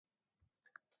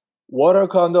What are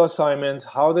condo assignments?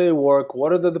 How they work?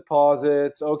 What are the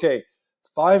deposits? Okay,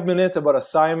 5 minutes about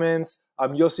assignments.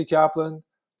 I'm Yossi Kaplan,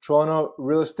 Toronto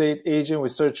real estate agent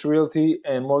with Search Realty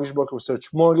and mortgage broker with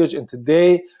Search Mortgage. And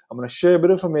today I'm going to share a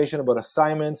bit of information about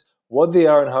assignments, what they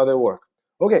are and how they work.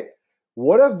 Okay,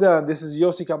 what I've done, this is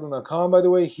yossikaplin.com by the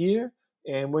way here.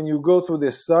 And when you go through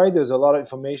this site, there's a lot of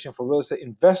information for real estate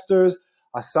investors.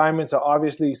 Assignments are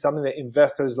obviously something that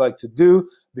investors like to do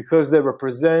because they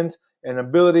represent an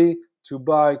ability to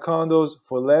buy condos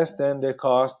for less than their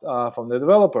cost from the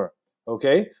developer.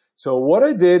 Okay, so what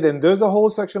I did, and there's a whole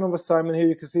section of assignment here.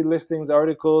 You can see listings,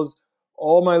 articles.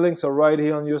 All my links are right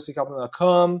here on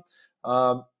yossikaplin.com.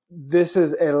 This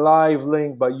is a live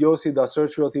link by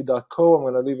yossi.searchrealty.co. I'm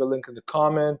going to leave a link in the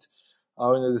comment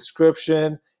or in the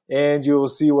description, and you will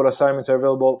see what assignments are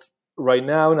available right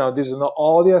now. Now, these are not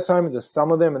all the assignments, there's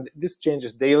some of them, and this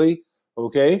changes daily,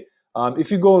 okay?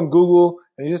 If you go on Google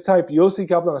and you just type Yossi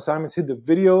Kaplan assignments, hit the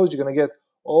videos, you're going to get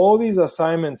all these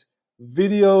assignment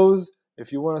videos.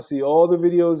 If you want to see all the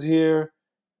videos here,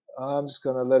 I'm just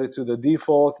going to let it to the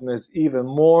default, and there's even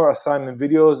more assignment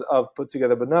videos I've put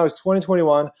together. But now it's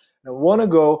 2021, and I want to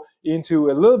go into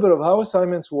a little bit of how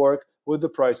assignments work with the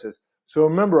prices. So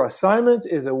remember, assignment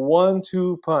is a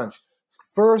 1-2 punch.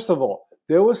 First of all,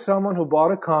 there was someone who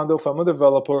bought a condo from a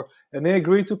developer and they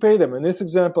agreed to pay them. In this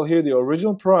example here, the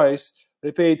original price,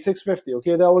 they paid $650.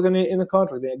 Okay, that was in the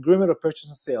contract, the agreement of purchase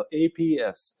and sale,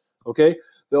 APS. Okay,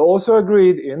 they also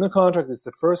agreed in the contract, it's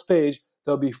the first page,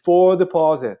 there'll be 4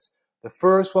 deposits. The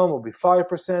first one will be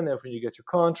 5% after you get your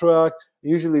contract.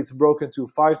 Usually it's broken to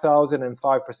 $5,000 and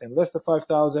 5% less than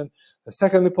 $5,000. The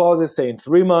second deposit, say in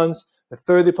 3 months. The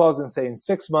third deposit, say in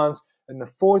 6 months. And the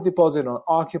fourth deposit on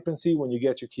occupancy when you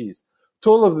get your keys.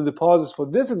 Total of the deposits for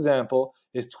this example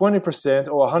is 20%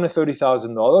 or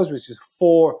 $130,000, which is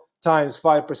 4 times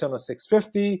 5% of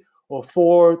 $650, or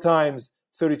 4 times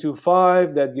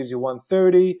 32.5, that gives you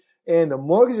 $130. And the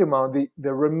mortgage amount,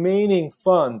 the remaining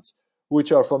funds,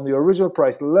 which are from the original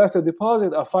price less the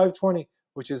deposit, are $520,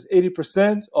 which is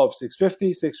 80% of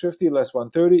 $650. $650 less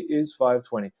 $130 is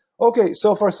 $520. Okay,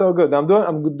 so far so good. Now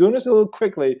I'm doing this a little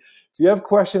quickly. If you have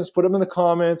questions, put them in the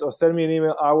comments or send me an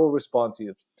email. I will respond to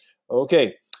you.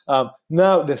 Okay,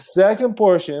 now the second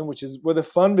portion, which is where the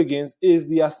fun begins, is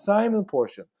the assignment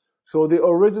portion. So the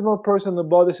original person that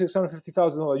bought the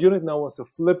 $650,000 unit now wants to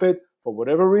flip it for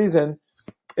whatever reason,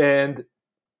 and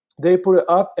they put it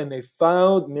up and they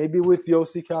found, maybe with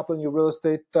Yossi Kaplan, your real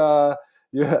estate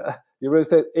your real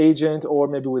estate agent, or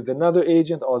maybe with another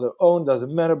agent or their own,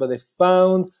 doesn't matter, but they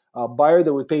found a buyer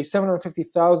that would pay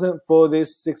 $750,000 for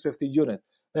this $650 unit.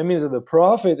 That means that the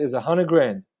profit is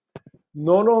 $100,000.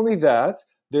 Not only that,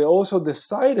 they also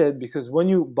decided, because when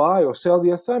you buy or sell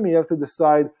the assignment, you have to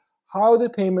decide how the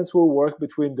payments will work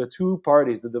between the two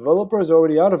parties. The developer is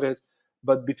already out of it,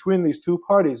 but between these two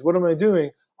parties, what am I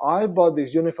doing? I bought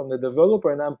this unit from the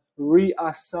developer and I'm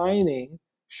reassigning,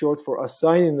 short for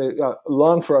assigning,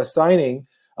 long for assigning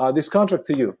this contract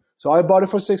to you. So I bought it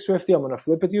for $650. I'm going to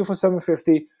flip it to you for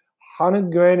 $750.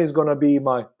 $100,000 is going to be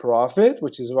my profit,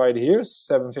 which is right here,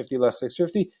 $750 less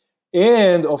 $650.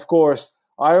 And of course,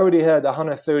 I already had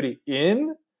 $130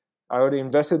 in. I already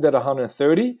invested that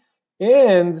 $130,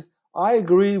 and I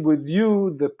agreed with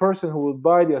you, the person who will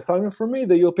buy the assignment from me,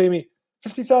 that you'll pay me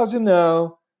 $50,000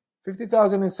 now,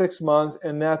 $50,000 in 6 months,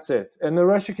 and that's it. And the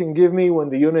rest you can give me when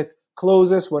the unit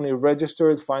closes, when you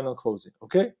register it, final closing.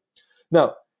 Okay.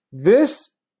 Now,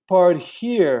 this part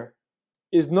here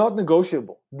is not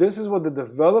negotiable. This is what the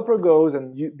developer goes,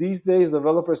 and these days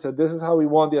developers said this is how we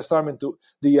want the assignment to,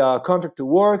 the contract to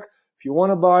work. If you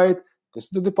want to buy it, this is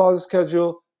the deposit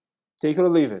schedule, take it or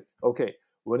leave it. Okay,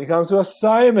 when it comes to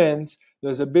assignment,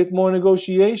 there's a bit more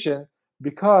negotiation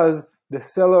because the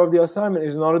seller of the assignment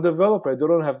is not a developer. They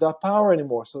don't have that power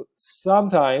anymore. So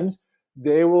sometimes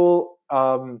they will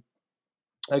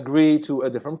agree to a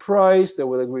different price, they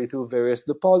will agree to various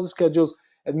deposit schedules,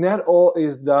 and that all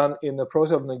is done in the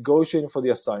process of negotiating for the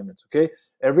assignments, okay?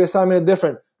 Every assignment is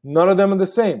different. None of them are the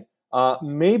same.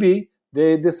 Maybe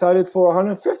they decided for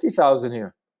 $150,000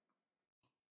 here.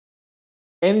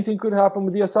 Anything could happen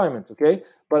with the assignments, okay?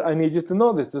 But I need you to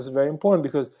know this. This is very important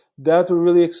because that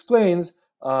really explains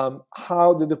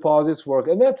how the deposits work.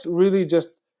 And that's really just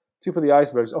tip of the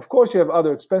iceberg. Of course, you have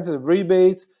other expenses,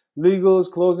 rebates, legals,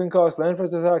 closing costs, land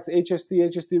transfer tax,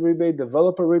 HST rebate,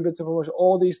 developer rebates and promotion,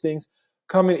 all these things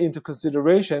coming into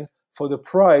consideration for the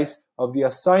price of the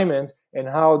assignment and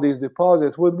how these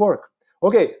deposits would work.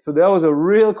 Okay, so that was a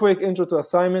real quick intro to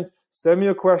assignment. Send me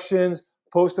your questions,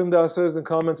 post them downstairs in the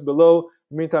comments below.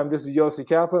 In the meantime, this is Yossi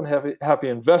Kaplan. Happy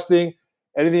investing.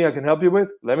 Anything I can help you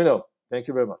with, let me know. Thank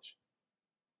you very much.